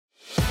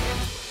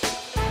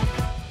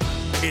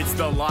It's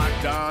the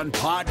Locked On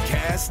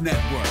Podcast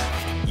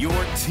Network, your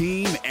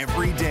team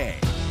every day.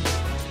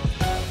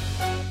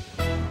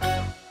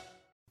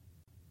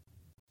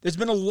 There's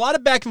been a lot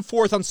of back and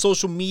forth on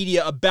social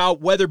media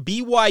about whether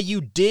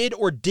BYU did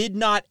or did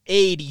not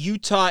aid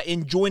Utah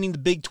in joining the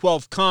Big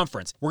 12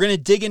 Conference. We're going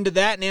to dig into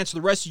that and answer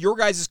the rest of your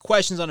guys'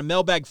 questions on a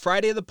Mailbag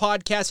Friday of the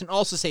podcast, and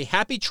also say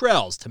happy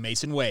trails to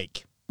Mason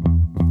Wake.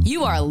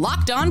 You are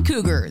Locked On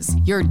Cougars,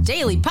 your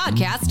daily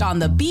podcast on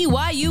the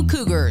BYU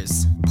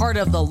Cougars, part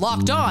of the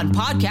Locked On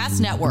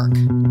Podcast Network,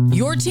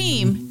 your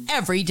team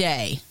every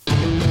day.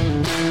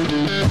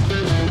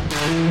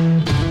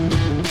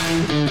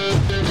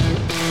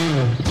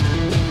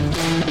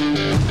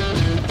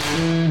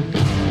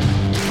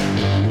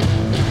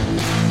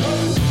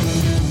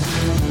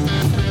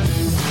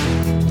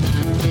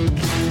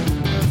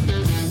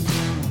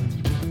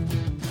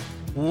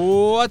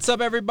 What's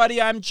up,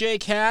 everybody? I'm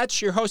Jake Hatch,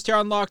 your host here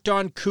on Locked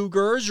On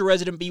Cougars, your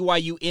resident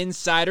BYU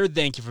insider.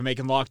 Thank you for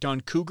making Locked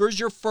On Cougars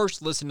your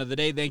first listen of the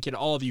day. Thank you to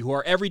all of you who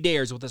are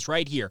everydayers with us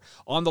right here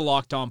on the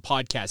Locked On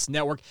Podcast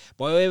Network.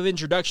 By way of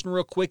introduction,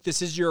 real quick, this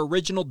is your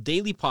original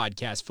daily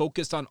podcast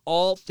focused on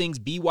all things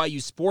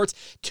BYU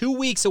sports. 2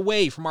 weeks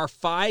away from our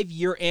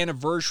 5-year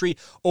anniversary,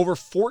 over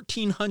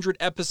 1,400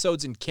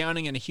 episodes and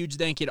counting, and a huge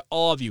thank you to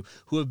all of you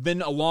who have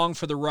been along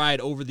for the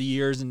ride over the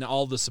years and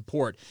all the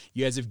support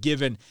you guys have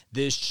given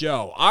this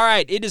show. All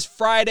right, it is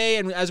Friday,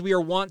 and as we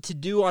are wont to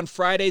do on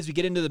Fridays, we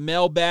get into the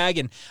mailbag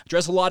and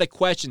address a lot of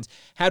questions.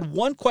 Had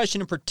one question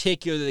in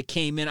particular that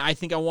came in. I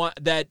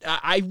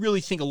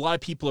really think a lot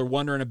of people are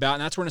wondering about,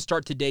 and that's where we're going to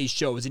start today's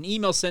show. It was an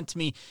email sent to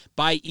me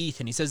by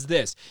Ethan. He says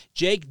this: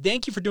 Jake,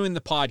 thank you for doing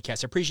the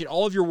podcast. I appreciate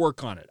all of your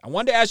work on it. I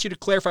wanted to ask you to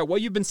clarify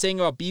what you've been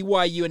saying about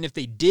BYU and if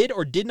they did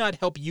or did not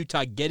help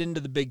Utah get into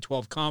the Big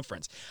 12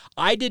 Conference.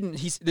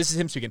 This is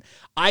him speaking.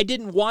 I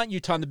didn't want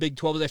Utah in the Big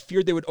 12 as I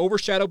feared they would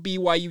overshadow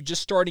BYU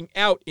just starting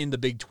out in the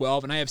Big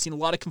 12, and I have seen a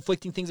lot of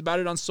conflicting things about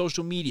it on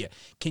social media.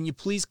 Can you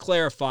please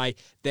clarify?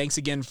 Thanks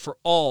again for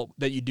all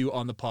that you do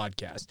on the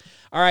podcast.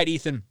 All right,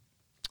 Ethan.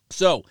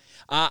 So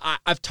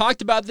I've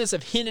talked about this.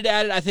 I've hinted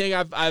at it. I think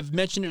I've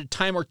mentioned it a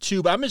time or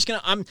two. But I'm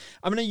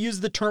gonna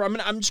use the term.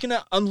 I'm just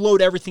gonna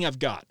unload everything I've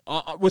got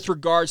with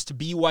regards to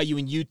BYU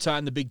and Utah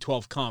in the Big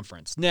 12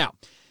 Conference. Now,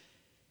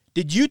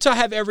 did Utah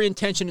have every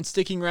intention in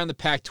sticking around the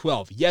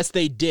Pac-12? Yes,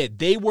 they did.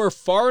 They were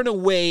far and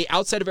away,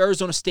 outside of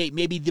Arizona State,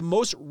 maybe the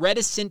most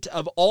reticent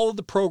of all of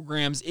the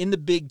programs in the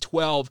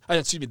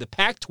the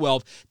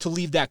Pac-12 to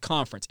leave that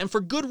conference. And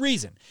for good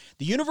reason.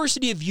 The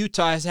University of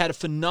Utah has had a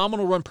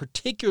phenomenal run,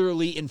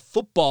 particularly in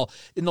football,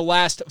 in the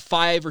last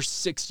 5 or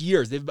 6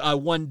 years. They've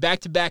won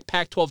back-to-back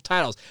Pac-12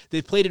 titles.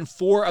 They've played in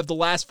 4 of the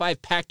last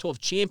 5 Pac-12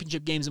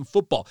 championship games in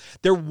football.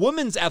 Their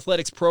women's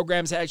athletics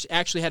programs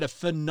actually had a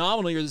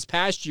phenomenal year this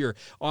past year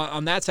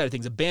on that side of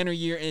things, a banner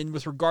year in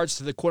with regards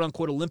to the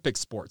quote-unquote Olympic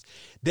sports.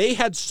 They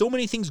had so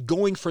many things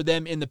going for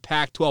them in the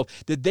Pac-12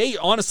 that they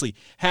honestly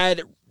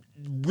had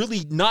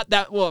really not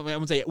that, well, I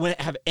wouldn't say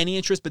wouldn't have any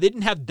interest, but they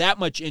didn't have that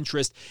much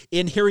interest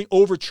in hearing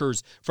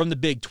overtures from the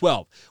Big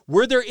 12.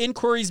 Were there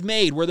inquiries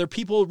made? Were there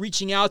people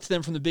reaching out to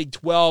them from the Big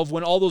 12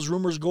 when all those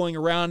rumors going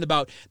around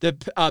about the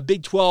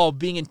Big 12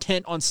 being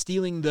intent on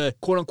stealing the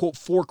quote-unquote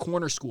 4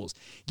 corner schools?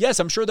 Yes,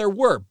 I'm sure there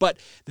were, but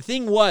the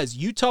thing was,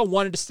 Utah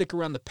wanted to stick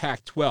around the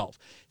Pac-12.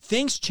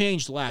 Things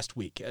changed last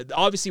week.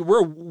 Obviously,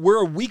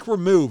 we're a week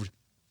removed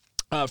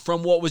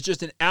from what was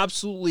just an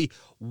absolutely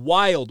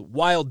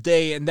wild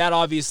day, and that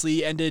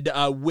obviously ended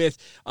with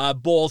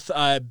both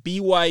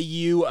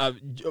BYU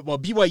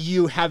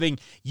having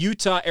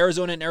Utah,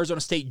 Arizona, and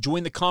Arizona State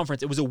join the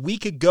conference. It was a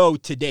week ago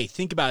today.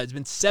 Think about it. It's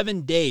been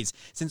 7 days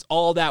since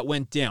all that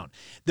went down.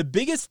 The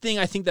biggest thing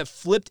I think that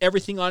flipped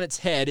everything on its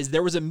head is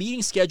there was a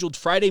meeting scheduled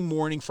Friday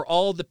morning for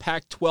all of the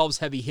Pac-12's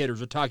heavy hitters.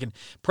 We're talking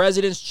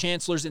presidents,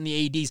 chancellors, and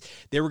the ADs.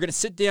 They were going to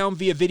sit down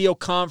via video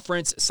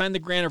conference, sign the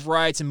grant of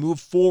rights, and move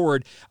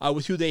forward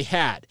with who they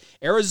had.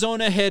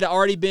 Arizona had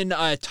already been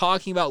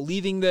talking about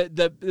leaving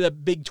the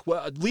Big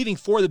 12, leaving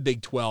for the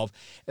Big 12,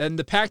 and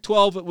the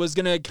Pac-12 was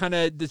going to kind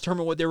of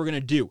determine what they were going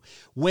to do.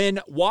 When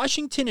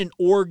Washington and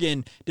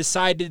Oregon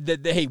decided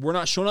that, hey, we're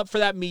not showing up for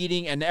that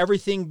meeting, and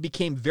everything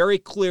became very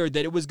clear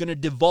that it was going to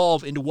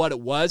devolve into what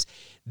it was,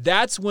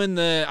 that's when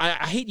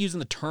I hate using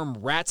the term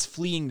rats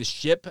fleeing the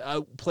ship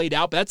played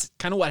out, but that's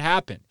kind of what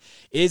happened,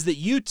 is that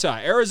Utah,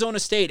 Arizona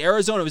State,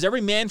 Arizona, it was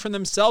every man for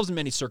themselves in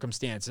many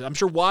circumstances. I'm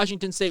sure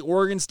Washington State,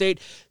 Oregon State,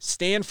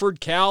 Stanford,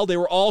 Cal, they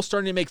were all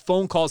starting to make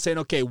phone calls saying,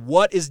 okay,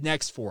 what is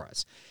next for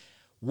us?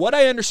 What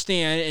I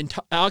understand and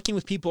talking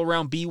with people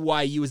around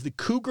BYU is the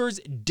Cougars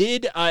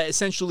did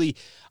essentially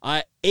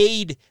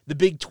aid the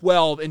Big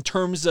 12 in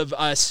terms of,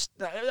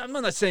 I'm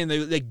not saying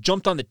they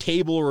jumped on the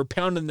table or were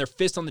pounding their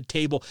fist on the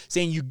table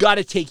saying you got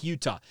to take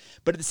Utah.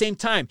 But at the same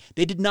time,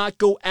 they did not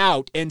go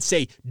out and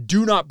say,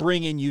 do not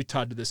bring in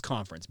Utah to this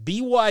conference.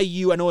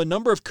 BYU, I know a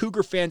number of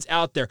Cougar fans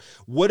out there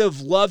would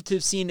have loved to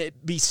have seen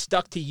it be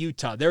stuck to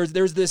Utah. There's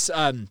this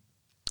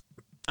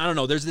I don't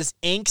know, there's this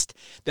angst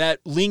that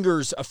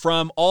lingers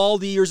from all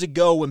the years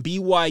ago when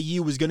BYU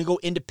was going to go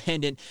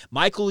independent.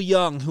 Michael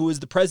Young, who was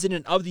the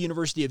president of the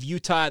University of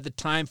Utah at the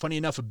time, funny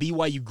enough, a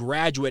BYU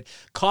graduate,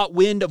 caught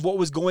wind of what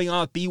was going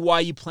on with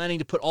BYU planning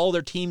to put all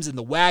their teams in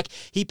the WAC.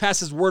 He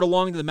passes word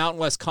along to the Mountain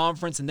West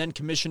Conference and then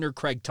Commissioner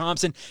Craig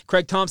Thompson.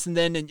 Craig Thompson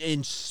then,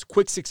 in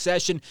quick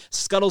succession,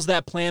 scuttles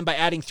that plan by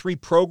adding 3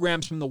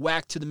 programs from the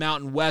WAC to the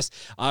Mountain West,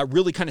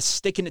 really kind of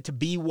sticking it to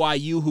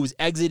BYU, who's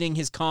exiting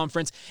his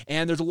conference.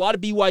 And there's a lot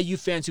of BYU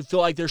fans who feel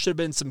like there should have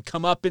been some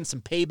comeuppance,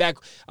 some payback,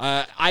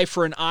 eye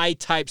for an eye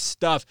type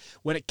stuff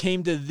when it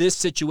came to this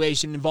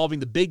situation involving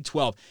the Big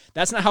 12.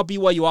 That's not how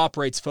BYU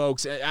operates,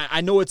 folks.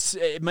 I know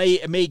it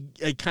may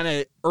kind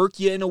of irk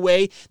you in a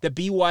way that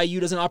BYU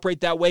doesn't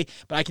operate that way,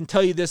 but I can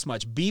tell you this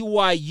much: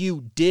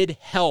 BYU did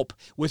help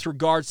with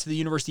regards to the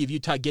University of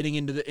Utah getting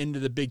into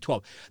the Big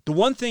 12. The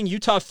one thing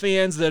Utah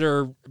fans that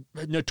are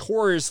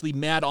notoriously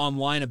mad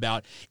online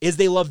about is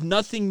they love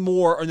nothing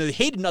more, or they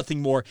hated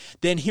nothing more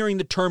than hearing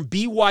the term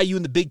BYU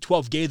and the Big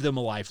 12 gave them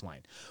a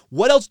lifeline.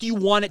 What else do you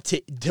want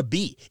it to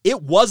be?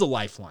 It was a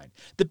lifeline.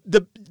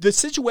 The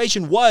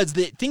situation was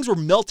that things were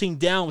melting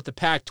down with the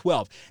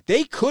Pac-12.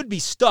 They could be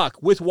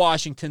stuck with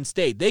Washington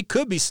State. They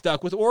could be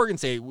stuck with Oregon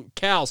State,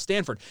 Cal,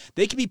 Stanford.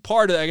 They could be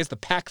part of, I guess, the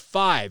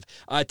Pac-5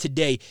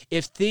 today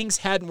if things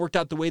hadn't worked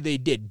out the way they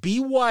did.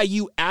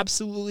 BYU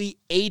absolutely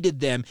aided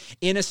them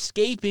in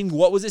escaping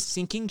what was a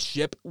sinking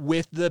ship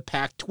with the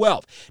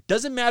Pac-12.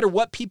 Doesn't matter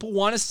what people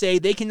want to say.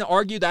 They can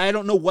argue that I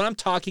don't know what I'm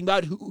talking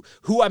about,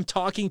 who I'm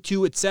talking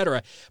to,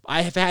 etc.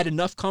 I have had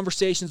enough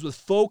conversations with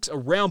folks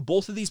around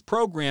both of these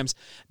programs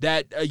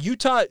that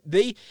Utah,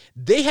 they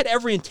had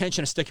every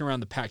intention of sticking around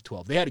the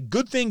Pac-12. They had a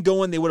good thing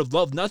going. They would have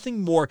loved nothing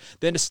more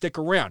than to stick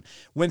around.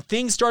 When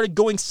things started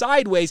going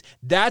sideways,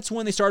 that's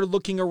when they started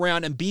looking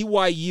around, and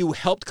BYU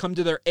helped come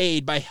to their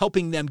aid by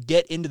helping them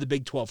get into the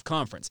Big 12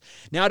 Conference.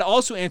 Now, to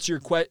also answer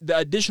the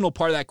additional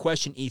part of that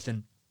question,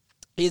 Ethan,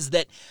 is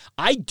that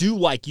I do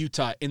like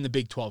Utah in the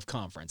Big 12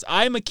 Conference.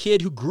 I'm a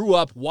kid who grew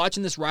up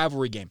watching this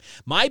rivalry game.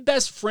 My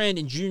best friend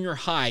in junior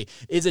high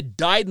is a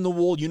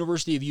dyed-in-the-wool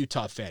University of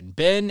Utah fan.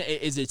 Ben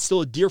is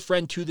still a dear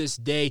friend to this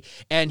day,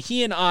 and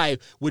he and I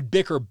would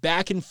bicker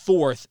back and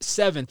forth,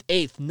 7th,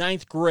 8th,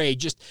 9th grade,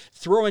 just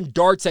throwing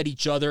darts at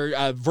each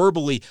other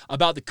verbally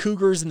about the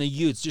Cougars and the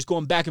Utes, just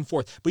going back and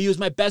forth. But he was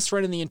my best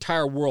friend in the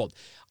entire world.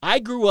 I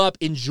grew up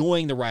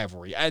enjoying the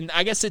rivalry, and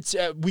I guess it's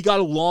we got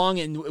along,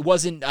 and it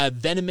wasn't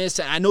venomous.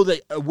 And I know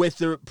that with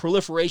the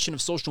proliferation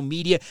of social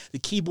media, the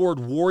keyboard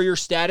warrior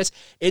status,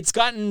 it's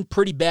gotten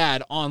pretty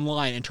bad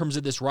online in terms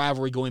of this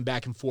rivalry going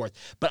back and forth.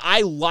 But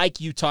I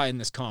like Utah in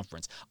this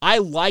conference. I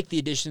like the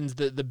additions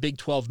that the Big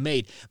 12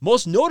 made,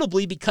 most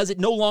notably because it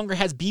no longer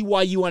has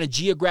BYU on a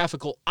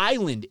geographical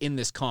island in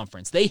this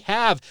conference. They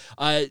have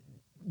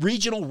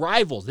regional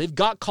rivals. They've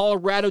got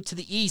Colorado to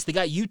the east. They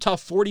got Utah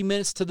 40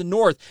 minutes to the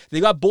north. They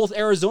got both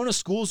Arizona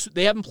schools.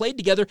 They haven't played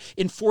together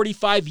in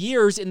 45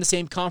 years in the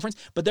same conference,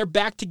 but they're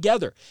back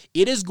together.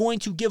 It is going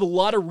to give a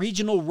lot of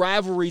regional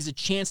rivalries a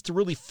chance to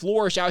really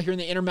flourish out here in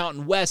the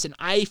Intermountain West, and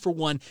I, for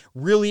one,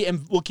 really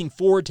am looking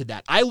forward to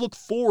that. I look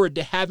forward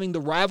to having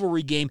the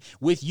rivalry game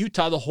with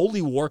Utah, the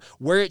Holy War,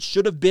 where it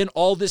should have been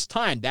all this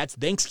time. That's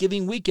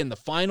Thanksgiving weekend, the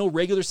final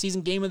regular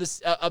season game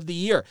of the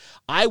year.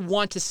 I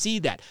want to see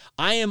that.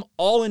 I am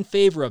all in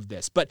favor of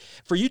this. But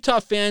for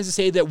Utah fans to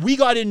say that we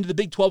got into the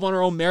Big 12 on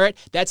our own merit,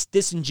 that's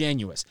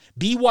disingenuous.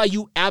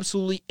 BYU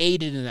absolutely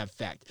aided in that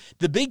fact.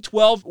 The Big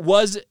 12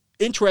 was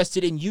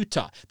interested in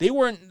Utah. They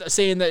weren't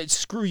saying that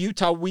screw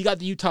Utah, we got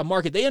the Utah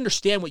market. They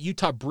understand what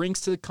Utah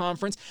brings to the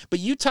conference, but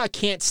Utah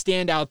can't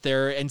stand out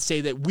there and say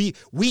that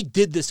we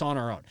did this on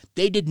our own.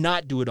 They did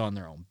not do it on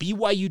their own.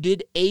 BYU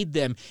did aid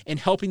them in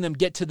helping them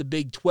get to the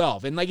Big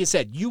 12. And like I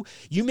said, you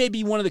may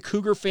be one of the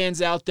Cougar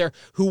fans out there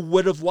who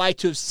would have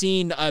liked to have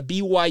seen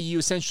BYU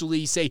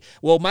essentially say,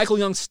 well, Michael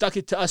Young stuck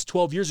it to us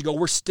 12 years ago,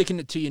 we're sticking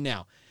it to you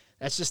now.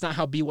 That's just not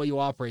how BYU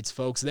operates,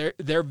 folks.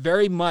 They're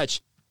very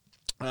much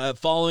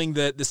following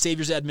the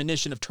Savior's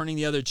admonition of turning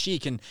the other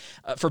cheek, and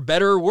for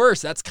better or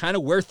worse, that's kind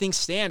of where things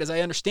stand as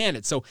I understand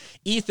it. So,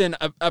 Ethan,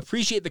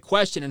 appreciate the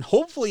question, and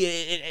hopefully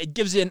it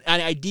gives you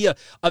an idea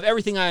of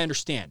everything I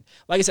understand.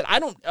 Like I said, I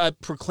don't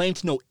proclaim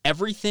to know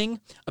everything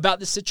about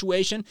this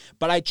situation,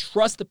 but I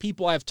trust the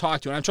people I've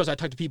talked to, and I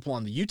talk to people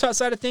on the Utah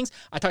side of things.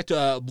 I talk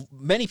to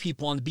many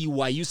people on the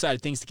BYU side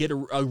of things to get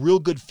a real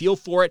good feel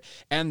for it,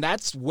 and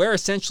that's where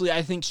essentially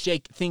I think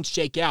things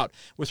shake out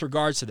with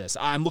regards to this.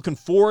 I'm looking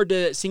forward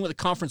to seeing what the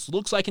conference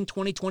looks like in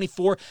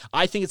 2024.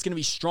 I think it's going to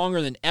be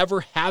stronger than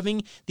ever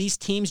having these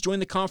teams join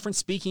the conference.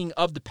 Speaking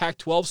of the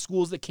Pac-12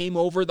 schools that came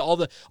over, all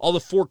the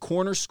four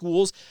corner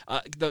schools,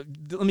 let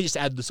me just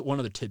add this one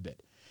other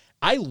tidbit.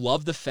 I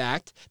love the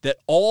fact that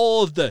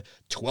all of the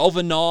 12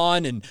 and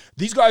on, and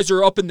these guys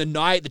are up in the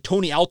night, the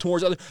Tony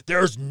Altomores,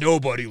 there's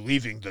nobody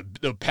leaving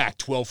the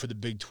Pac-12 for the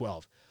Big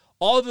 12.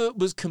 All of it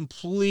was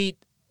complete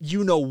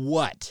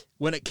you-know-what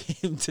when it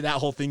came to that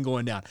whole thing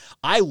going down.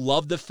 I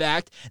love the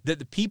fact that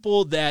the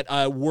people that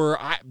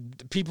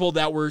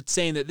were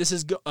saying that this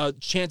is a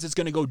chance it's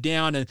going to go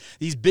down, and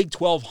these Big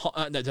 12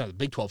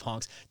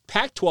 honks,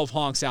 Pac-12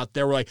 honks out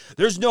there were like,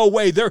 there's no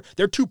way,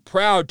 they're too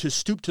proud to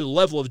stoop to the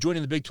level of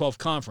joining the Big 12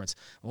 conference.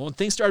 Well, when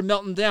things started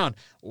melting down,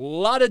 a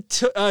lot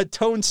of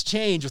tones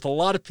changed with a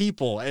lot of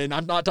people, and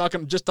I'm not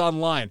talking just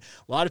online.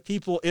 A lot of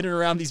people in and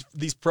around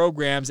these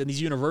programs and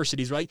these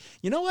universities, right?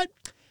 You know what?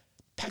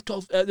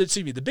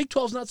 The Big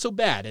 12 is not so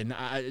bad, and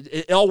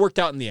it all worked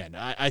out in the end.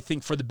 I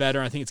think for the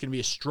better. I think it's going to be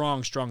a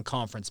strong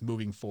conference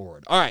moving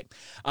forward. All right,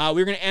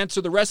 we're going to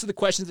answer the rest of the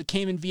questions that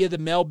came in via the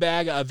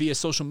mailbag, via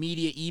social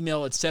media,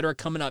 email, etc.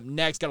 Coming up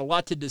next. Got a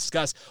lot to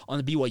discuss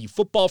on the BYU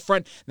football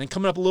front. And then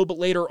coming up a little bit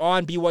later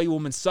on, BYU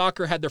women's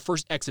soccer had their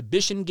first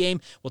exhibition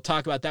game. We'll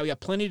talk about that. We got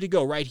plenty to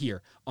go right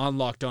here on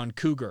Locked On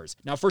Cougars.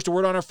 Now, first a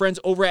word on our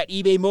friends over at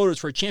eBay Motors.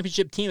 For a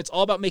championship team, it's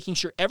all about making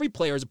sure every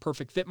player is a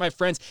perfect fit, my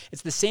friends.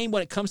 It's the same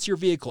when it comes to your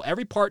vehicle.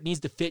 Every part needs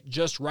to fit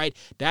just right.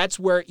 That's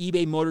where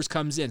eBay Motors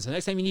comes in. So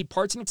next time you need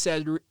parts and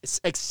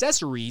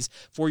accessories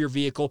for your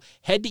vehicle,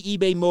 head to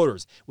eBay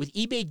Motors. With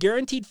eBay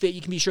Guaranteed Fit,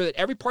 you can be sure that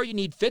every part you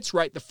need fits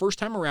right the first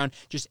time around.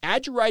 Just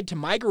add your ride to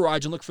My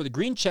Garage and look for the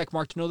green check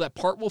mark to know that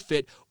part will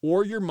fit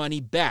or your money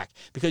back.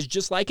 Because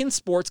just like in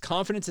sports,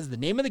 confidence is the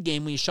name of the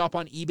game when you shop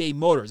on eBay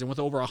Motors. And with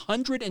over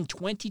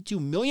 122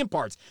 million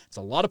parts, it's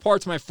a lot of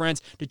parts, my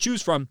friends, to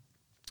choose from.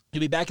 You'll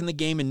be back in the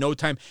game in no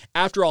time.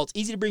 After all, it's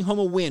easy to bring home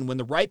a win when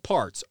the right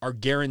parts are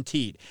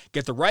guaranteed.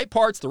 Get the right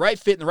parts, the right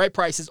fit, and the right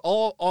prices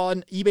all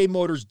on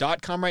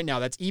ebaymotors.com right now.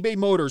 That's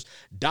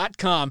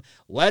ebaymotors.com.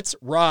 Let's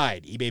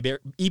ride.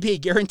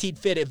 eBay Guaranteed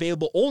Fit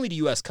available only to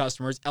U.S.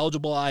 customers,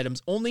 eligible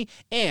items only,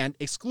 and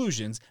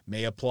exclusions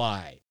may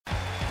apply.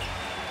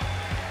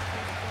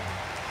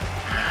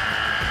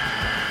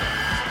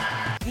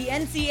 The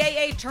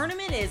NCAA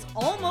tournament is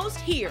almost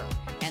here,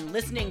 and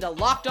listening to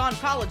Locked On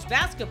College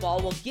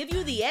Basketball will give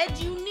you the edge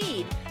you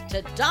need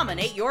to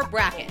dominate your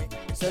bracket.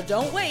 So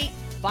don't wait.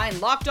 Find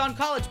Locked On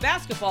College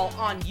Basketball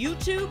on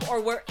YouTube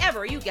or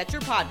wherever you get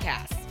your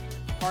podcasts.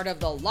 Part of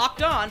the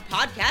Locked On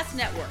Podcast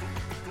Network.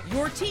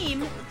 Your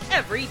team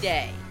every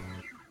day.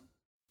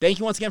 Thank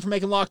you once again for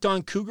making Locked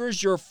On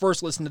Cougars your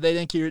first listen today.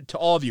 Thank you to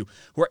all of you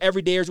who are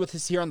everydayers with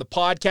us here on the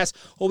podcast.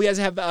 Hope you guys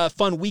have a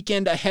fun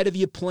weekend ahead of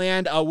you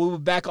planned. We'll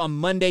be back on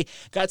Monday.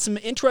 Got some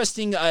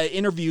interesting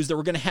interviews that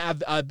we're going to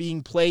have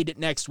being played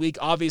next week.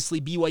 Obviously,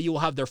 BYU will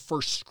have their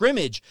first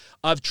scrimmage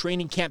of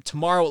training camp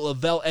tomorrow at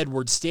Lavelle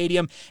Edwards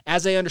Stadium.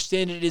 As I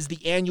understand it is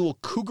the annual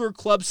Cougar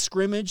Club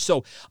scrimmage.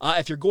 So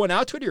if you're going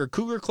out to it, you're a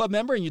Cougar Club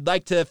member, and you'd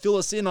like to fill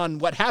us in on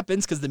what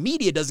happens, because the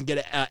media doesn't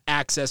get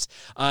access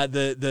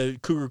the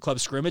Cougar Club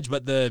scrimmage,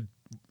 but the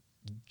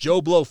Joe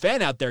Blow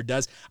fan out there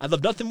does. I'd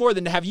love nothing more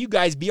than to have you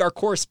guys be our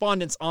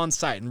correspondents on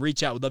site and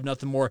reach out. We'd love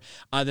nothing more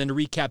than to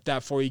recap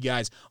that for you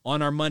guys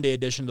on our Monday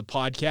edition of the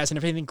podcast. And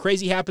if anything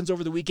crazy happens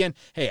over the weekend,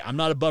 hey, I'm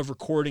not above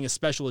recording a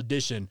special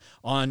edition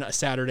on a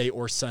Saturday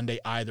or Sunday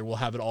either. We'll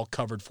have it all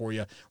covered for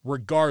you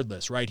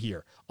regardless right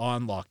here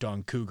on Locked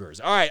On Cougars.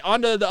 All right,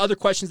 on to the other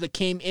questions that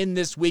came in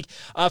this week.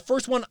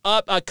 First one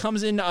up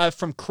comes in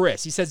from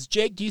Chris. He says,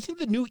 Jake, do you think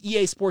the new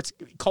EA Sports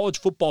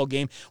college football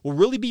game will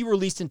really be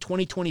released in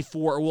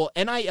 2024, or will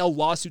NIL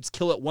lawsuits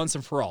kill it once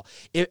and for all?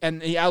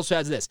 And he also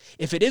adds this: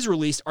 if it is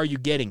released, are you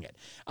getting it?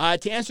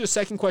 To answer the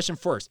second question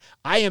first,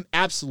 I am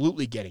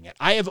absolutely getting it.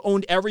 I have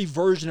owned every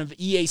version of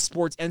EA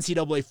Sports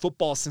NCAA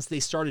football since they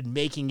started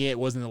making it. It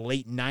was in the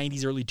late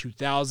 90s, early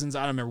 2000s. I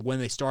don't remember when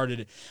they started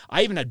it.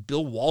 I even had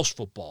Bill Walsh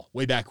football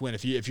way back when.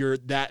 If you're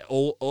that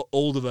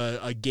old of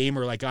a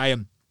gamer like I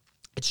am,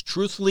 it's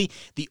truthfully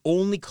the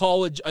only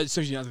college,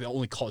 essentially not the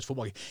only college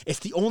football game. It's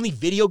the only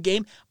video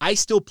game I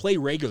still play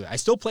regularly. I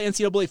still play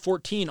NCAA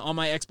 14 on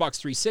my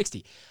Xbox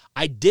 360.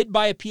 I did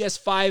buy a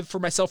PS5 for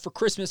myself for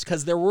Christmas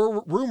because there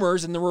were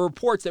rumors and there were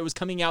reports that it was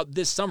coming out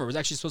this summer. It was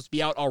actually supposed to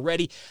be out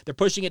already. They're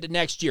pushing it to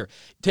next year.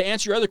 To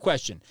answer your other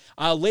question,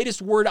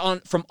 latest word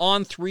from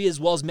On3 as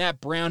well as Matt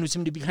Brown, who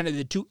seem to be kind of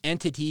the two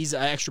entities,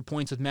 extra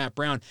points with Matt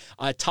Brown,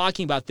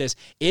 talking about this,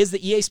 is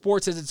that EA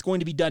Sports says it's going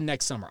to be done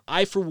next summer.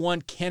 I, for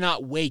one,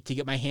 cannot wait to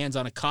get my hands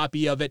on a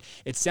copy of it.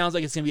 It sounds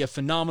like it's going to be a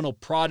phenomenal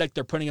product.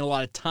 They're putting in a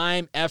lot of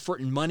time, effort,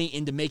 and money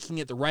into making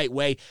it the right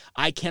way.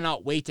 I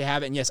cannot wait to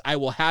have it, and yes, I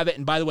will have it.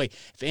 And by the way,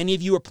 if any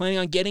of you are planning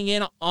on getting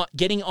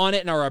on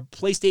it and are a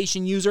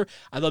PlayStation user,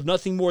 I'd love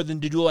nothing more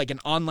than to do like an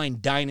online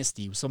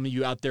dynasty with some of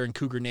you out there in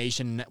Cougar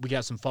Nation. We can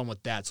have some fun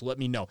with that, so let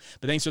me know.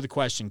 But thanks for the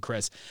question,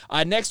 Chris.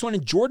 Next one,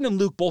 and Jordan and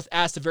Luke both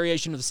asked a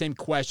variation of the same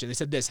question. They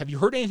said this: have you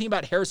heard anything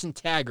about Harrison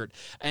Taggart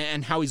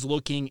and how he's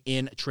looking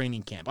in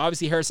training camp?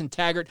 Obviously, Harrison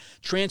Taggart,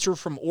 transfer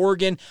from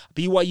Oregon.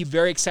 BYU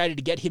very excited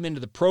to get him into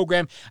the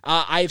program.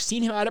 I have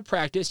seen him out at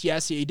practice.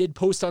 Yes, he did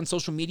post on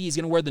social media he's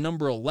going to wear the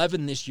number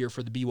 11 this year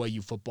for the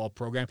BYU football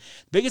program.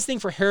 program. The biggest thing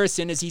for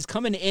Harrison is he's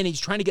coming in, he's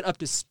trying to get up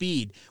to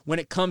speed when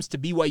it comes to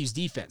BYU's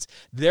defense.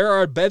 There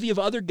are a bevy of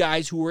other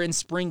guys who were in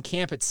spring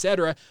camp,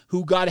 etc.,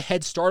 who got a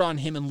head start on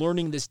him in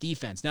learning this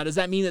defense. Now, does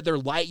that mean that they're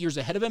light years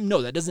ahead of him?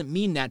 No, that doesn't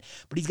mean that,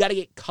 but he's got to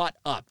get caught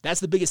up. That's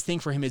the biggest thing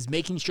for him, is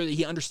making sure that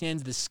he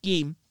understands the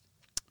scheme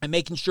and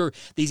making sure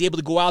that he's able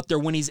to go out there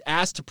when he's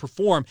asked to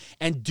perform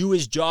and do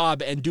his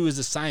job and do his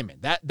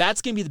assignment.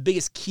 That's going to be the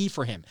biggest key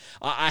for him.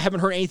 I haven't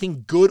heard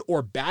anything good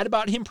or bad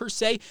about him per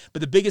se,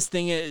 but the biggest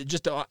thing,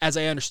 just as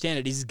I understand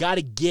it, he's got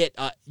to get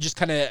just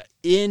kind of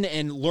in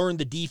and learn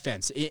the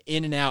defense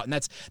in and out,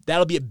 and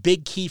that'll be a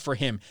big key for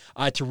him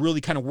to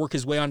really kind of work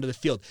his way onto the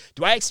field.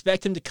 Do I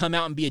expect him to come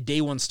out and be a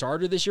day one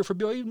starter this year for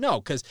BYU? No,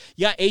 because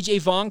you got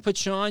AJ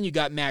Vongpachon, you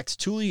got Max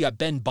Tooley, you got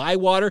Ben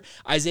Bywater,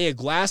 Isaiah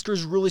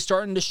Glasker's really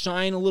starting to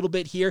shine a little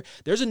bit here.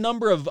 There's a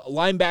number of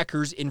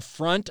linebackers in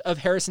front of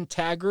Harrison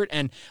Taggart,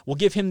 and we'll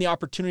give him the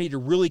opportunity to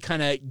really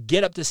kind of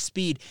get up to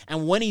speed.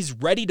 And when he's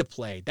ready to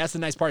play, that's the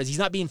nice part, is he's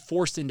not being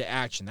forced into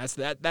action. That's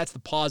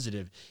the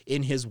positive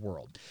in his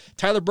world.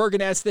 Tyler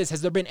Bergen asks this: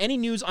 has there been any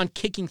news on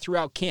kicking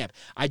throughout camp?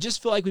 I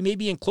just feel like we may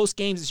be in close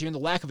games this year, and the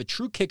lack of a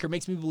true kicker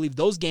makes me believe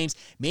those games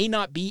may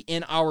not be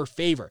in our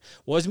favor.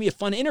 Well, there's going to be a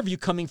fun interview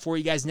coming for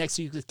you guys next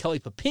week with Kelly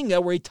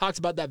Papinga, where he talks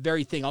about that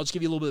very thing. I'll just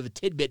give you a little bit of a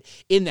tidbit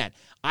in that.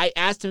 I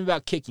asked him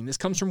about kicking. This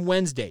comes from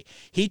Wednesday.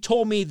 He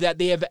told me that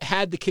they have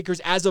had the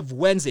kickers as of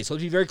Wednesday. So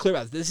let's be very clear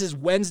about this. This is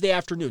Wednesday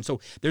afternoon. So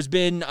there's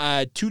been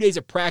 2 days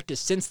of practice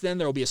since then.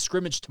 There will be a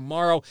scrimmage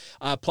tomorrow,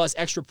 plus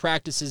extra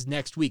practices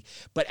next week.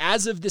 But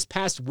as of this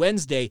past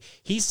Wednesday,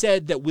 he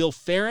said that Will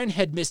Farron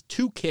had missed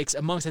 2 kicks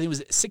amongst, I think it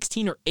was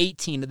 16 or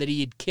 18 that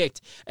he had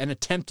kicked and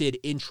attempted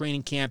in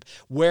training camp,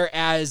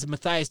 whereas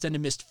Matthias Dunda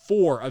missed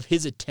 4 of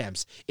his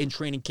attempts in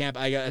training camp.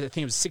 I think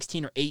it was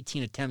 16 or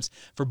 18 attempts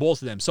for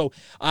both of them. So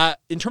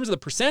in terms of the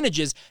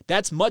percentages,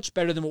 that's much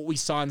better than what we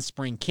saw in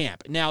spring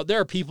camp. Now,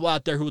 there are people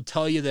out there who will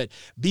tell you that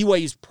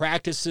BYU's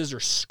practices are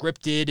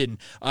scripted and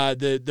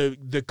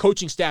the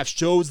coaching staff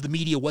shows the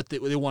media what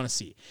they want to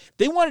see.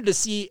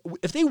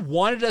 If they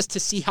wanted us to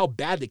see how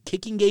bad the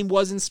kicking game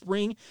was in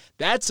spring,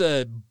 that's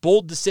a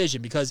bold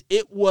decision, because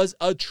it was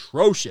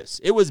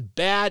atrocious. It was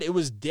bad. It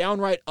was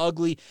downright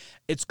ugly.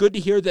 It's good to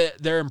hear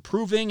that they're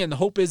improving, and the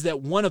hope is that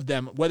one of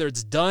them, whether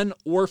it's Dunn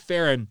or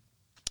Farron,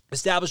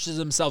 establishes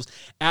himself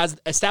as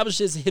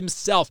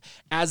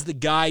the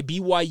guy.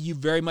 BYU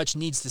very much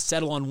needs to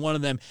settle on one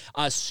of them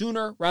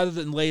sooner rather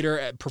than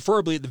later,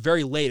 preferably at the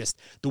very latest,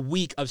 the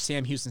week of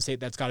Sam Houston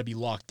State. That's got to be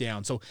locked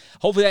down. So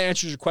hopefully that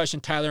answers your question,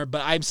 Tyler.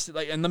 But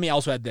and let me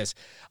also add this.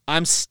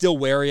 I'm still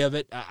wary of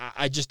it.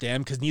 I just am,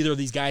 because neither of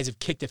these guys have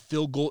kicked a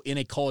field goal in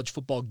a college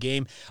football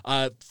game.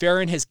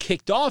 Farron has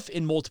kicked off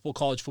in multiple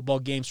college football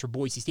games for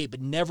Boise State,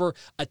 but never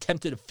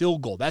attempted a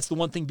field goal. That's the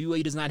one thing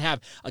BYU does not have,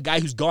 a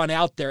guy who's gone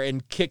out there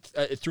and kicked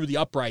through the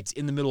uprights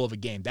in the middle of a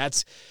game.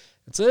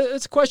 It's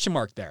a question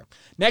mark there.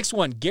 Next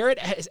one, Garrett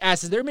has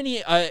asked, is there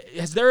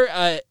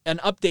an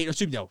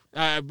update?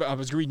 I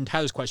was reading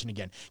Tyler's question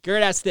again.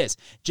 Garrett asked this: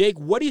 Jake,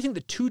 what do you think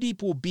the 2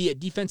 deep will be at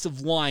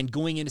defensive line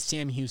going into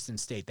Sam Houston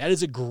State? That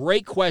is a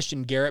great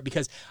question, Garrett,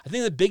 because I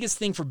think the biggest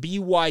thing for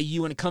BYU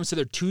when it comes to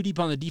their 2 deep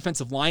on the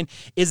defensive line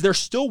is they're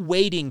still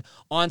waiting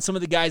on some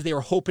of the guys they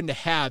were hoping to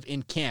have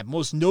in camp,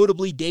 most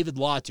notably David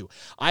Latu.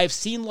 I have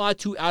seen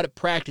Latu out at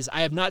practice.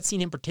 I have not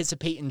seen him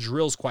participate in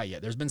drills quite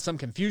yet. There's been some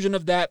confusion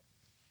of that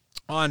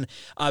on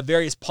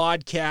various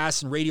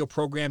podcasts and radio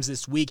programs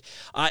this week.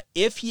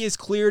 If he is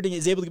cleared and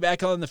is able to get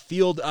back on the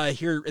field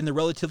here in the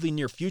relatively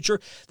near future,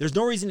 there's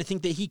no reason to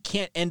think that he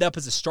can't end up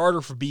as a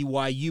starter for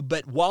BYU.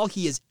 But while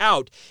he is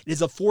out, it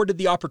has afforded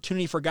the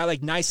opportunity for a guy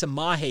like Nisa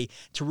Mahe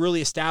to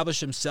really establish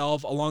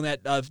himself along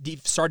that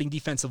starting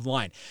defensive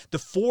line. The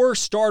 4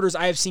 starters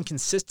I have seen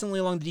consistently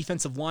along the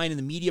defensive line in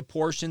the media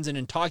portions and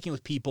in talking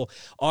with people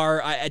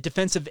are at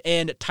defensive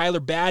end Tyler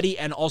Batty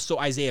and also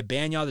Isaiah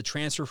Banya, the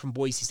transfer from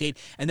Boise State.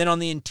 And then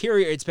on the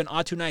interior, it's been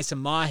Atunai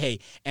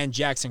Samahe and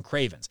Jackson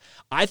Cravens.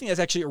 I think that's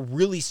actually a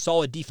really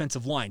solid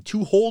defensive line. 2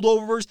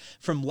 holdovers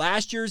from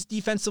last year's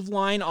defensive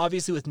line,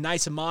 obviously with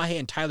Nisa Mahe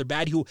and Tyler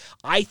Batty, who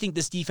I think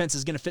this defense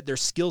is going to fit their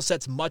skill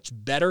sets much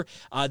better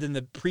than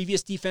the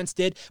previous defense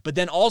did. But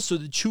then also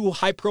the 2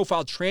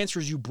 high-profile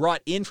transfers you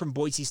brought in from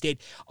Boise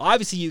State,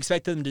 obviously you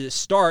expect them to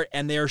start,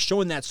 and they are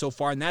showing that so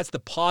far, and that's the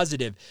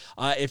positive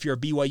if you're a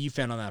BYU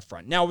fan on that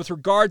front. Now, with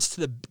regards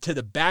to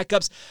the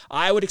backups,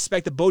 I would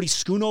expect that Bodie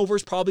Schoonover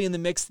is probably in the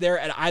mix there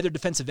at either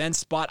defensive end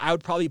spot. I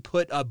would probably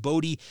put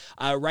Bodie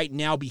right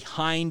now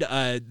behind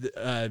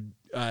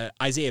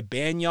Isaiah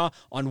Banya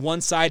on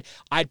one side.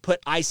 I'd put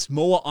Ice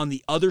Moa on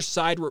the other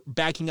side,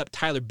 backing up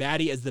Tyler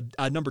Batty as the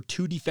number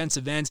 2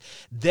 defensive ends.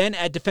 Then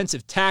at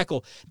defensive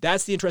tackle,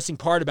 that's the interesting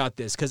part about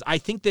this, because I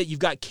think that you've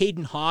got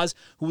Caden Haas,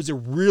 who was a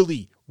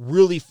really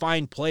really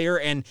fine player.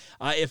 And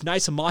if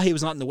Naisamahe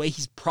was not in the way,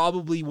 he's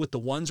probably with the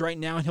ones right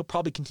now, and he'll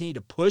probably continue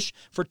to push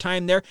for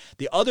time there.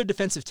 The other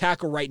defensive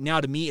tackle right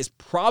now to me is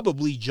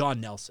probably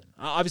John Nelson.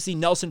 Obviously,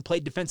 Nelson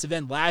played defensive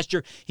end last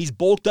year. He's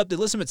bulked up. They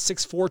list him at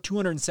 6'4",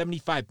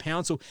 275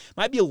 pounds, so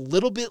might be a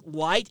little bit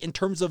light in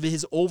terms of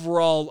his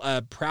overall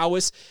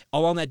prowess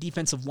along that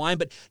defensive line,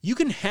 but you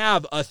can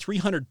have a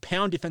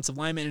 300-pound defensive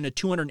lineman and a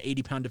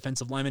 280-pound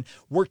defensive lineman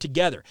work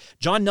together.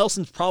 John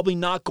Nelson's probably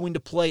not going to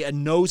play a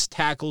nose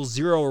tackle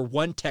 0 or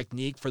 1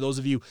 technique for those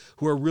of you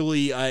who are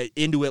really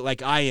into it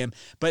like I am,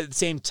 but at the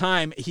same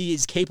time, he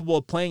is capable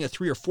of playing a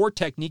 3 or 4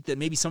 technique that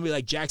maybe somebody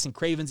like Jackson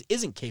Cravens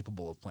isn't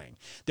capable of playing.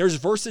 There's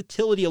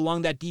versatility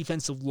along that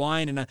defensive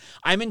line, and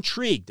I'm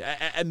intrigued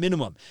at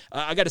minimum.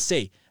 I got to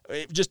say,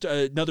 just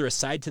another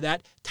aside to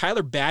that,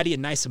 Tyler Batty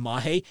and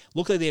Naisamahe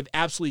look like they have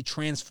absolutely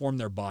transformed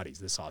their bodies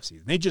this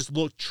offseason. They just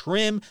look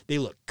trim, they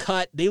look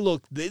cut, they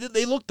look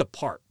the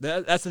part.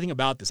 That's the thing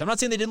about this. I'm not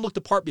saying they didn't look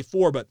the part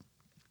before, but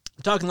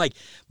I'm talking like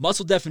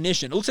muscle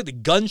definition. It looks like the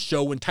gun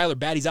show when Tyler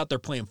Batty's out there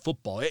playing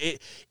football.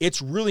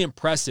 It's really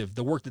impressive,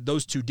 the work that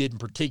those two did in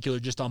particular,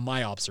 just on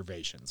my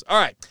observations. All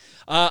right,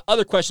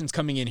 other questions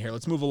coming in here.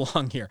 Let's move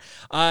along here.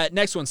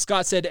 Next one,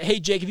 Scott said, hey,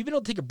 Jake, have you been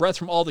able to take a breath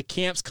from all the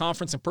camps,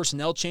 conference, and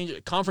personnel change,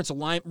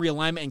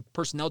 realignment, and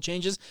personnel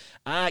changes?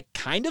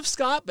 Kind of,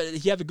 Scott,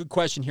 but you have a good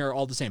question here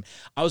all the same.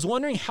 I was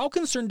wondering, how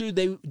concerned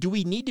do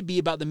we need to be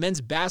about the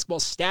men's basketball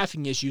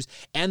staffing issues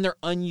and their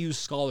unused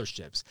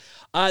scholarships?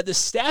 The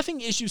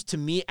staffing issues to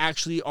me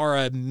actually are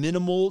a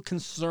minimal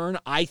concern,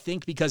 I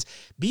think, because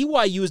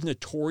BYU is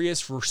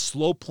notorious for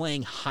slow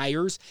playing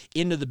hires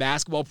into the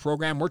basketball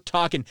program. We're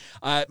talking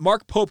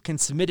Mark Pope can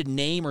submit a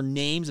name or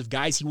names of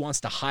guys he wants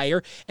to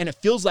hire, and it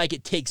feels like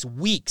it takes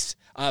weeks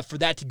for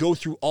that to go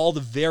through all the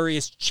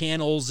various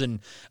channels and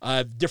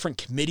different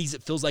committees.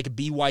 It feels like a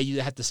BYU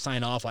that have to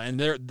sign off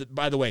on. And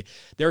by the way,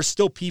 there are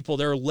still people,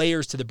 there are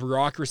layers to the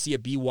bureaucracy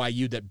at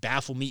BYU that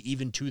baffle me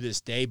even to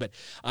this day. But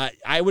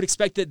I would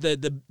expect that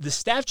the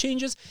staff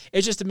changes,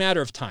 it's just a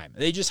matter of time.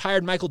 They just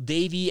hired Michael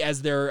Davey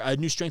as their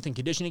new strength and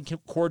conditioning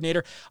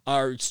coordinator,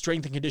 or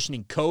strength and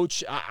conditioning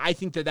coach. I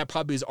think that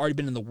probably has already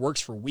been in the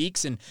works for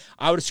weeks, and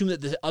I would assume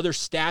that the other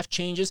staff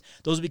changes,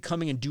 those will be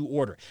coming in due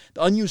order.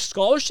 The unused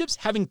scholarships,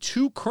 having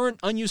 2 current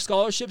unused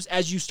scholarships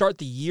as you start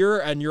the year,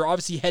 and you're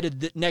obviously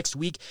headed next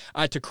week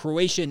to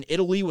Croatia and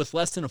Italy with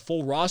less than a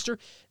full roster,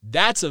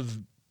 that's a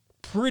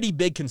pretty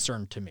big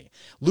concern to me.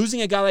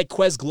 Losing a guy like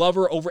Quez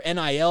Glover over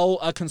NIL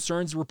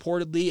concerns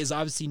reportedly is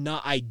obviously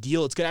not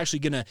ideal. It's actually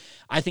going to,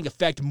 I think,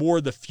 affect more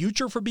the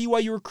future for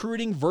BYU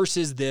recruiting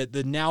versus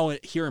the now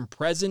here and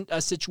present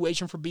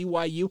situation for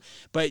BYU.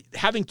 But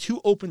having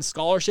 2 open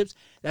scholarships,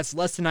 that's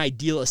less than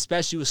ideal,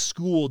 especially with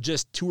school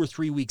just 2 or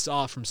 3 weeks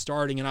off from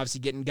starting and obviously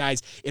getting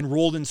guys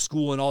enrolled in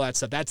school and all that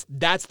stuff.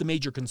 That's the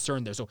major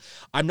concern there. So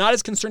I'm not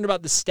as concerned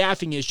about the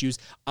staffing issues,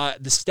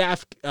 the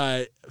staff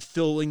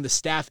filling the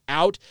staff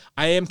out.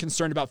 I am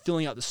concerned about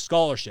filling out the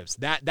scholarships.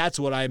 That's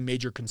what I am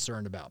major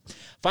concerned about.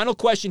 Final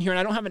question here, and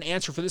I don't have an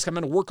answer for this. I'm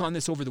going to work on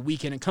this over the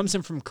weekend. It comes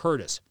in from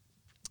Curtis.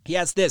 He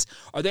asks this: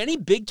 are there any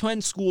Big Ten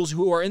schools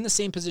who are in the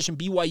same position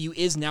BYU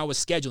is now with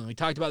scheduling? We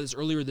talked about this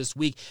earlier this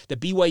week, that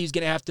BYU is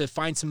going to have to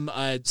find some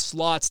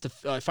slots, to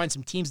find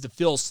some teams to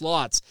fill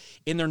slots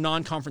in their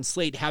non-conference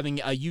slate, having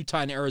Utah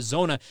and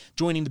Arizona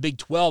joining the Big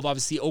 12,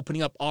 obviously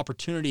opening up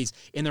opportunities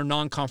in their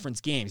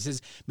non-conference games. He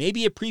says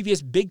maybe a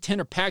previous Big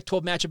 10 or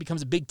Pac-12 matchup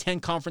becomes a Big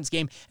 10 conference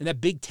game, and that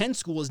Big 10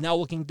 school is now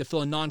looking to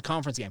fill a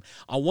non-conference game.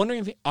 I'm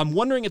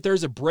wondering if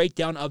there's a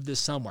breakdown of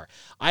this somewhere.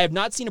 I have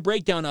not seen a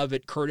breakdown of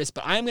it, Curtis,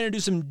 but I am going to do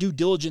some due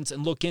diligence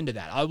and look into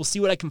that. I will see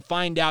what I can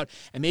find out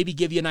and maybe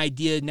give you an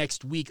idea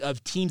next week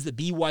of teams that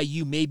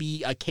BYU may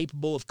be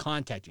capable of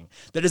contacting.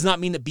 That does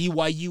not mean that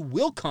BYU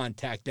will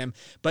contact them,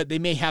 but they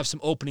may have some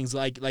openings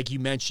like you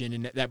mentioned,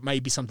 and that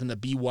might be something that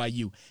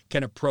BYU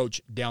can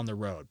approach down the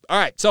road. All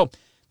right, so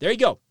there you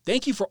go.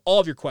 Thank you for all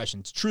of your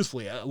questions.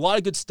 Truthfully, a lot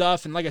of good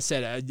stuff. And like I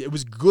said, it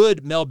was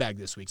good mailbag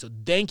this week. So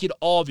thank you to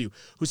all of you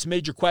who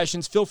submitted your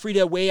questions. Feel free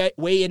to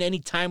weigh in any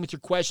time with your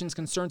questions,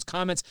 concerns,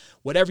 comments,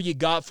 whatever you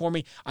got for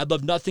me. I'd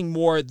love nothing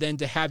more than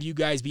to have you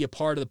guys be a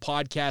part of the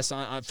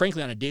podcast,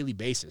 frankly, on a daily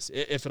basis,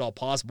 if at all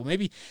possible.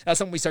 Maybe that's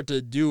something we start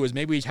to do, is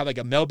maybe we have like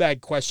a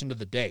mailbag question of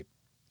the day.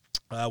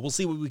 We'll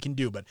see what we can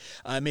do, but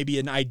maybe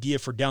an idea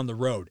for down the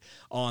road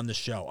on the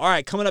show. All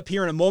right, coming up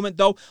here in a moment,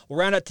 though, we'll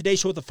round out today's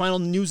show with the final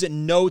news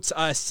and notes,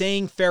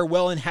 saying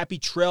farewell and happy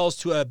trails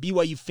to a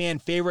BYU fan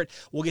favorite.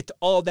 We'll get to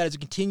all of that as we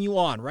continue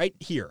on right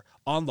here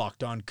on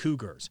Locked On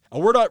Cougars. A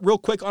word out real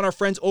quick on our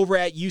friends over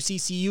at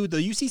UCCU. The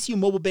UCCU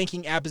mobile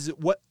banking app is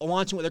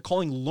launching what they're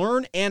calling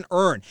Learn and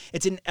Earn.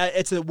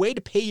 It's a way to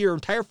pay your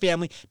entire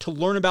family to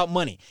learn about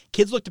money.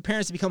 Kids look to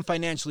parents to become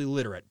financially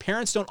literate.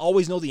 Parents don't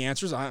always know the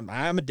answers. I'm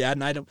a dad,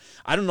 and I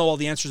don't know all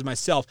the answers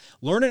myself.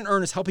 Learn and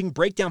Earn is helping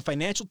break down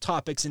financial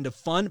topics into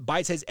fun,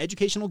 bite-sized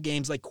educational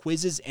games like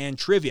quizzes and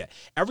trivia.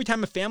 Every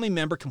time a family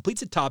member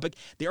completes a topic,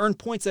 they earn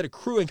points that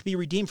accrue and can be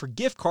redeemed for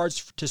gift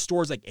cards to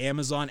stores like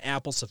Amazon,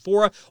 Apple,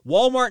 Sephora,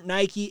 Walmart,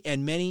 Nike,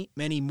 and many,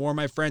 many more,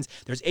 my friends.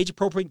 There's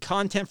age-appropriate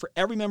content for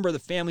every member of the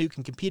family who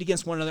can compete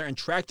against one another and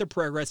track their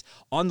progress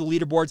on the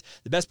leaderboards.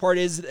 The best part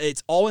is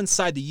it's all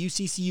inside the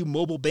UCCU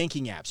mobile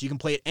banking app. So you can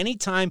play it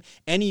anytime,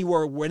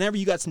 anywhere, whenever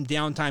you got some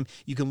downtime.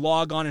 You can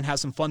log on and have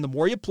some fun. The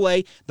more you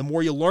play, the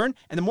more you learn,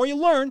 and the more you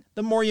learn,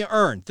 the more you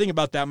earn. Think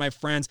about that, my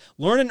friends.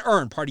 Learn and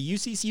Earn, part of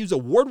UCCU's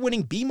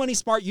award-winning Be Money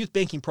Smart youth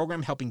banking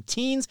program, helping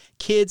teens,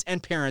 kids,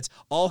 and parents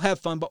all have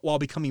fun, but while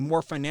becoming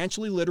more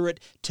financially literate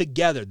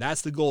together.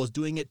 That's the goal, is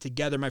doing it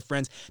together, my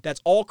friends. That's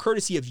all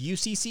courtesy of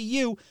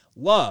UCCU.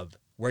 Love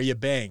where you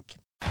bank.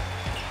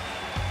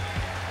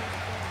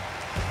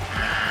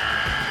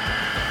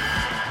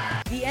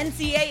 The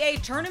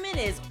NCAA tournament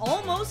is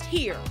almost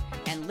here,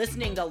 and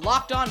listening to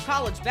Locked On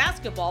College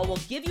Basketball will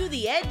give you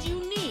the edge you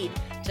need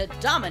to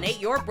dominate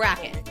your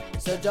bracket.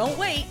 So don't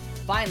wait.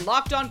 Find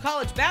Locked On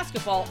College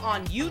Basketball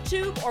on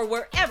YouTube or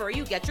wherever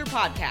you get your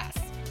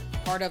podcasts.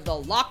 Part of the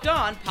Locked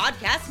On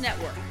Podcast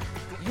Network.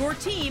 Your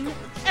team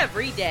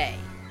every day.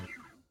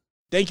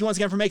 Thank you once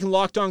again for making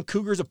Locked On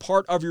Cougars a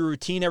part of your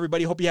routine,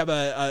 everybody. Hope you have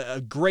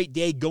a great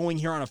day going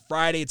here on a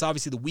Friday. It's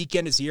obviously the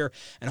weekend is here,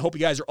 and I hope you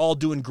guys are all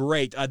doing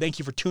great. Thank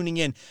you for tuning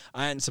in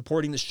and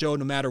supporting the show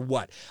no matter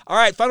what. All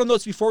right, final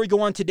notes before we go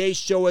on today's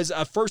show is,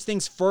 first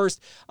things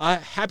first,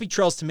 happy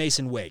trails to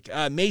Mason Wake.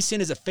 Mason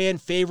is a fan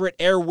favorite.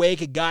 Air Wake,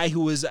 a guy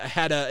who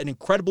had an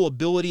incredible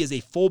ability as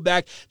a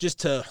fullback just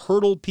to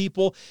hurdle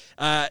people.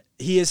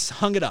 He has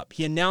hung it up.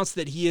 He announced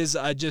that he is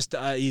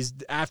he's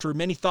after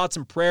many thoughts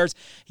and prayers,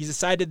 he's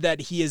decided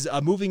that he is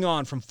moving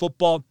on from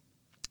football.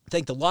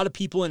 Thanked a lot of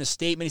people in a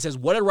statement. He says,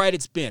 what a ride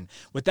it's been.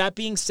 With that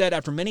being said,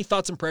 after many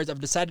thoughts and prayers, I've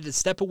decided to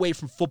step away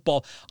from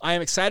football. I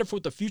am excited for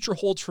what the future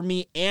holds for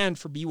me and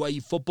for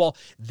BYU football.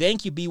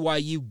 Thank you,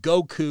 BYU.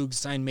 Go Cougs.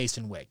 Signed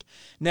Mason Wake.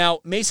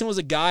 Now, Mason was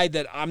a guy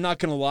that, I'm not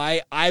going to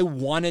lie, I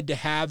wanted to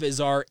have as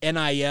our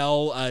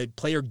NIL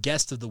player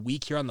guest of the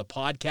week here on the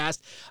podcast.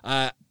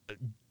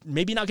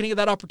 Maybe not going to get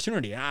that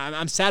opportunity.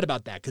 I'm sad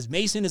about that because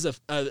Mason is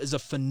a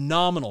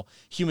phenomenal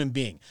human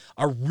being,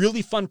 a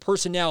really fun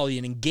personality,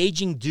 an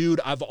engaging dude.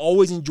 I've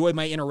always enjoyed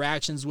my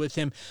interactions with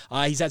him.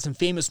 He's had some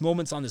famous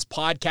moments on this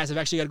podcast. I've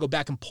actually got to go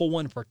back and pull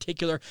one in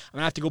particular. I'm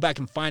going to have to go back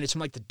and find it. It's from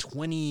like the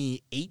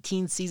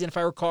 2018 season, if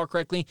I recall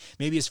correctly,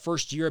 maybe his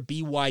first year at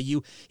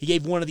BYU. He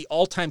gave one of the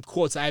all-time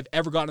quotes I've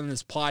ever gotten on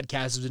this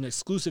podcast. It was an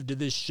exclusive to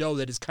this show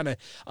that is kind of,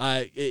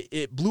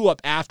 it blew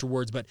up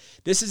afterwards. But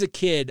this is a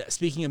kid,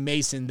 speaking of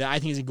Mason, that I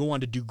think is go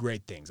on to do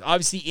great things.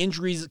 Obviously,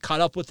 injuries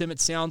caught up with him, it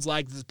sounds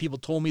like. People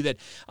told me that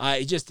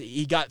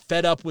he got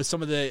fed up with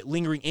some of the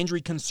lingering injury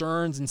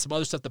concerns and some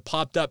other stuff that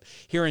popped up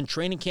here in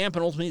training camp,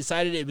 and ultimately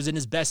decided it was in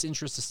his best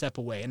interest to step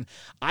away. And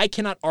I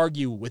cannot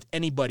argue with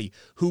anybody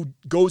who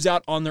goes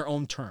out on their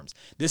own terms.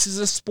 This is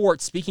a sport,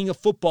 speaking of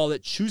football,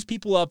 that chews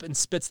people up and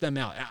spits them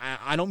out.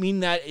 I don't mean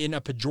that in a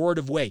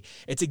pejorative way.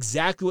 It's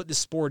exactly what this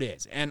sport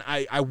is. And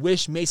I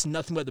wish Mason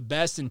nothing but the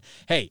best. And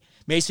hey,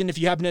 Mason, if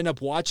you happen to end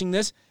up watching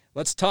this,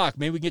 let's talk.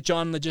 Maybe we can get you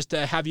on just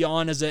to have you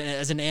on as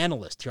an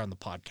analyst here on the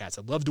podcast.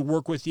 I'd love to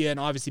work with you, and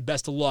obviously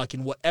best of luck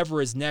in whatever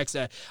is next.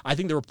 I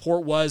think the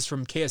report was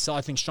from KSL.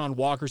 I think Sean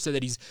Walker said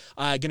that he's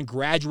going to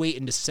graduate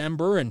in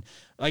December, and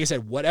like I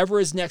said, whatever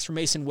is next for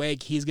Mason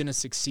Wake, he's going to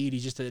succeed.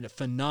 He's just a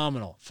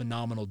phenomenal,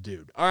 phenomenal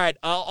dude. All right,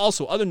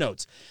 also, other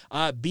notes.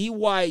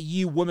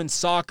 BYU women's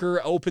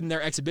soccer opened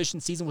their exhibition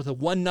season with a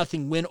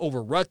 1-0 win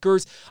over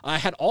Rutgers.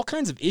 Had all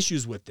kinds of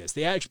issues with this.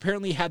 They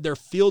apparently had their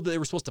field that they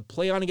were supposed to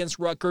play on against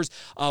Rutgers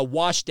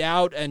washed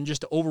out and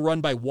just overrun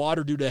by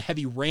water due to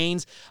heavy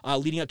rains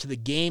leading up to the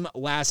game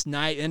last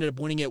night. Ended up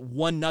winning it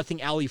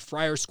 1-0. Allie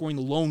Fryer scoring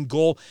the lone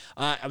goal.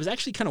 It was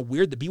actually kind of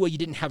weird that BYU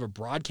didn't have a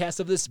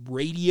broadcast of this,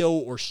 radio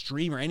or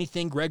stream or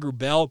anything. Greg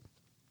Rubel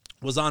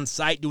was on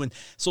site doing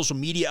social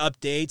media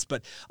updates,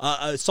 but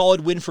a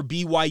solid win for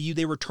BYU.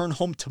 They return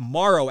home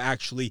tomorrow,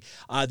 actually.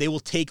 They will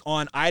take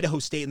on Idaho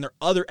State in their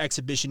other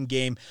exhibition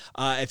game.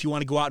 If you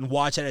want to go out and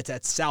watch it, it's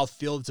at South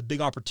Field. It's a big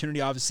opportunity,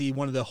 obviously.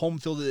 One of the home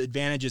field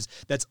advantages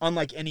that's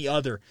unlike any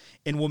other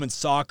in women's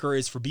soccer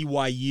is for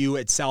BYU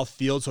at South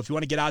Field. So if you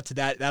want to get out to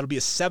that, that'll be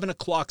a 7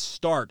 o'clock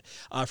start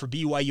for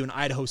BYU and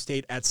Idaho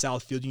State at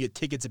South Field. You can get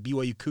tickets at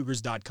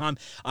BYUCougars.com.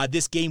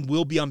 This game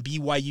will be on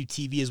BYU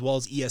TV as well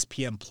as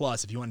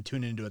ESPN+, if you want to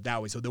tune into it that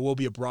way. So there will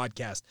be a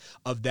broadcast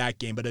of that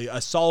game, but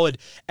a solid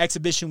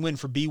exhibition win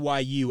for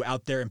BYU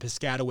out there in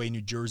Piscataway,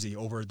 New Jersey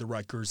over the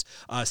Rutgers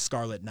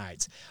Scarlet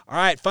Knights. All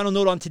right, final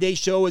note on today's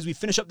show as we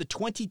finish up the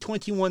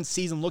 2021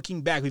 season.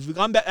 Looking back, we've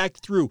gone back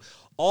through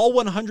all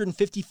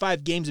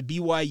 155 games of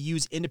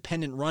BYU's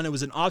independent run. It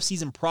was an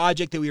off-season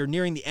project that we are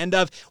nearing the end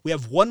of. We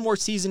have one more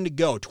season to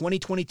go,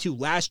 2022,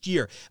 last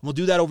year. And we'll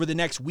do that over the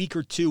next week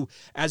or two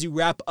as we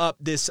wrap up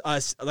this,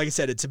 like I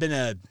said, it's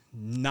been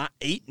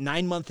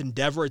 9-month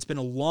endeavor. It's been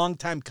a long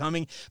time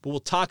coming, but we'll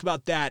talk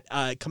about that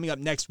coming up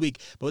next week.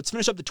 But let's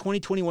finish up the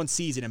 2021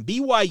 season. And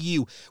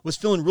BYU was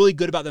feeling really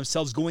good about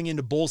themselves going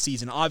into bowl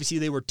season. Obviously,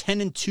 they were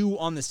 10-2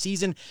 on the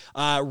season,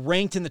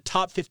 ranked in the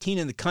top 15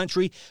 in the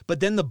country. But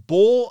then the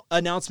bowl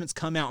announcements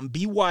come out, and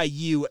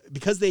BYU,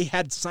 because they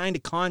had signed a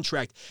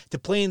contract to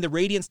play in the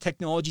Radiance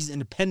Technologies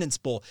Independence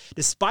Bowl,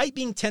 despite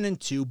being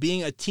 10-2,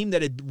 being a team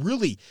that had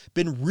really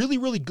been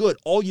really good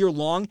all year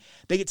long,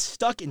 they get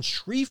stuck in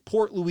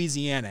Shreveport,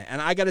 Louisiana.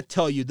 And I got to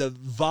tell you, the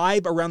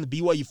vibe around the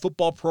BYU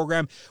football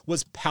program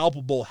was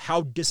palpable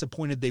how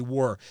disappointed they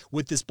were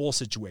with this bowl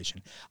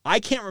situation. I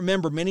can't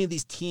remember many of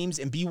these teams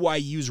in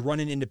BYU's run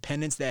in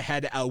independence that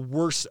had a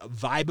worse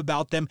vibe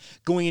about them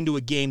going into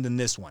a game than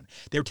this one.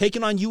 They were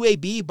taking on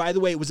UAB. By the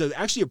way, it was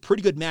actually a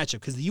pretty good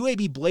matchup because the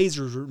UAB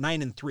Blazers were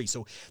 9-3.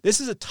 So this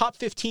is a top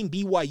 15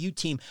 BYU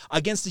team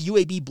against the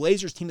UAB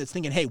Blazers team that's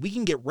thinking, hey, we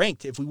can get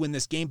ranked if we win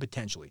this game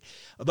potentially.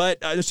 But,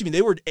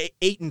 they were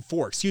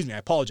 8-4. Excuse me, I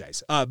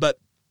apologize. But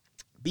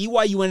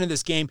BYU entered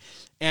this game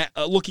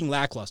looking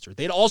lackluster.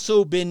 They'd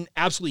also been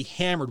absolutely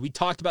hammered. We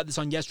talked about this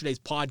on yesterday's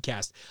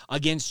podcast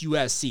against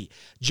USC.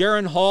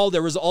 Jaron Hall,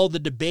 there was all the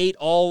debate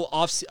all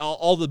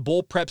the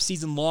bowl prep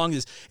season long.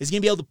 Is he going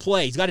to be able to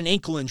play? He's got an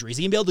ankle injury. Is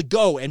he going to be able to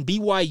go? And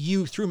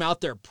BYU threw him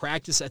out there at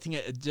practice, I think,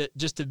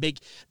 just to make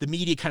the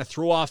media kind of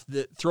throw off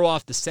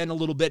the scent a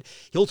little bit.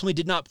 He ultimately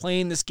did not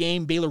play in this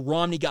game. Baylor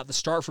Romney got the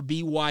start for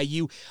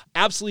BYU.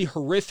 Absolutely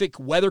horrific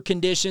weather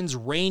conditions,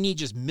 rainy,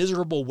 just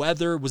miserable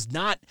weather. Was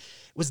not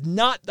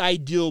the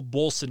ideal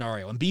bowl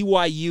scenario. And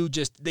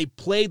BYU they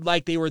played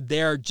like they were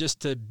there just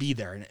to be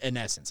there, in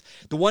essence.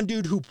 The one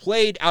dude who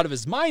played out of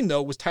his mind,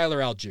 though, was Tyler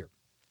Algier.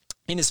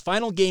 In his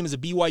final game as a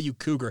BYU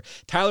Cougar,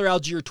 Tyler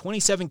Algier,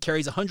 27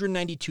 carries,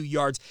 192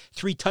 yards,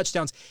 3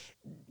 touchdowns.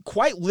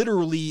 Quite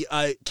literally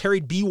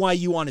carried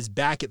BYU on his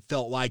back, it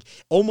felt like,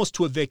 almost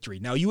to a victory.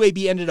 Now,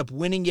 UAB ended up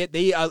winning it.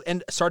 They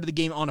started the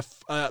game on a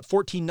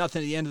 14-0 at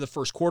the end of the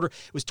first quarter.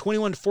 It was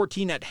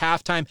 21-14 at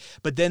halftime,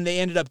 but then they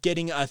ended up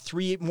getting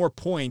 3 more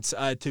points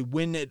to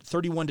win it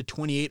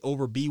 31-28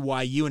 over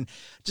BYU. And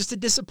just a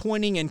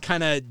disappointing and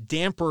kind of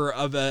damper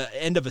of a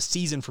end of a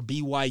season for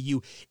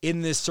BYU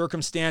in this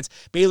circumstance.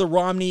 Baylor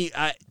Romney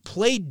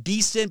played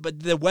decent,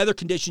 but the weather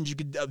conditions, you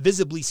could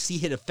visibly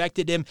see it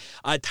affected him.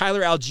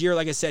 Tyler Algier,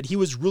 like I said, he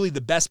was really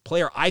the best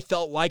player, I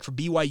felt like, for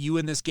BYU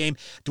in this game.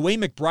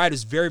 Dwayne McBride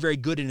was very, very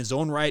good in his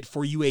own right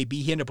for UAB.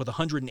 He ended up with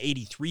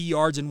 183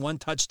 yards and 1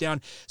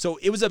 touchdown. So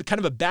it was a kind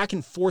of a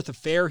back-and-forth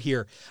affair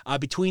here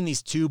between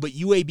these two, but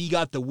UAB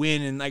got the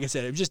win. And like I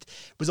said, it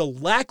was a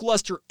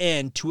lackluster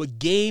end to a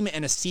game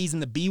and a season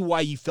that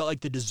BYU felt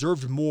like they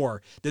deserved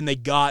more than they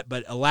got.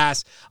 But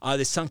alas,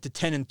 they sunk to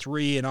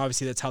 10-3, and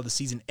obviously that's how the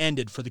season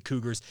ended for the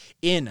Cougars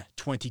in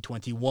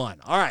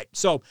 2021. All right,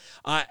 so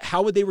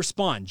how would they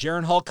respond?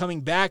 Jaron Hall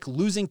coming back,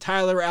 losing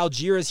Tyler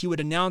Algier, as he would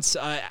announce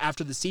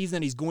after the season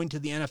that he's going to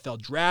the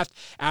NFL draft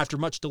after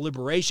much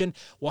deliberation.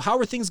 Well, how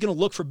are things going to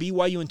look for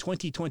BYU in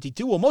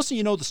 2022? Well, most of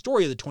you know the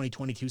story of the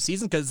 2022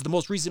 season because it's the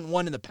most recent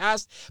one in the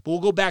past, but we'll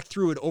go back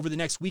through it over the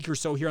next week or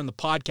so here on the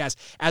podcast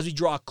as we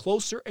draw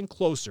closer and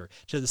closer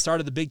to the start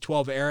of the Big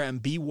 12 era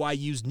and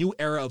BYU's new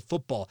era of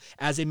football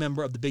as a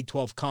member of the Big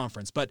 12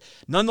 Conference. But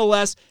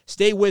nonetheless,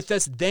 stay with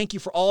us. Thank you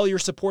for all your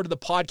support of the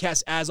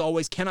podcast. As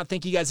always, cannot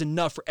thank you guys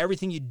enough for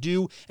everything you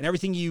do and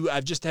everything you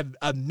just have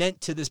meant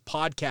to this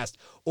podcast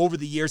over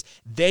the years.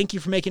 Thank you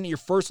for making it your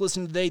first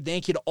listen today.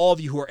 Thank you to all of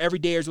you who are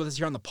everydayers with us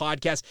here on the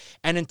podcast.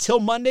 And until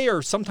Monday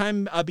or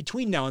sometime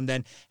between now and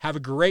then, have a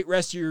great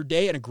rest of your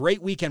day and a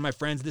great weekend, my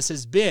friends. This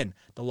has been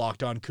the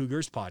Locked On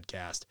Cougars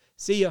podcast.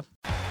 See ya.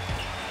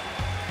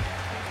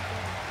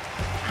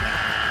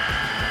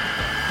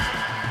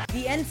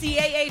 The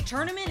NCAA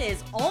tournament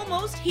is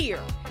almost here,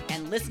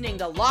 and listening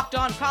to Locked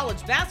On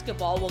College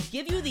Basketball will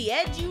give you the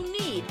edge you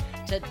need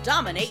to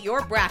dominate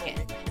your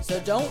bracket.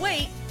 So don't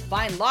wait.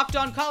 Find Locked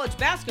On College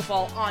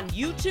Basketball on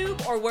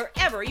YouTube or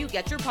wherever you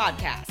get your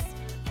podcasts.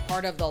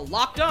 Part of the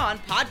Locked On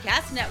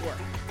Podcast Network.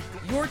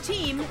 Your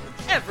team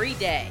every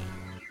day.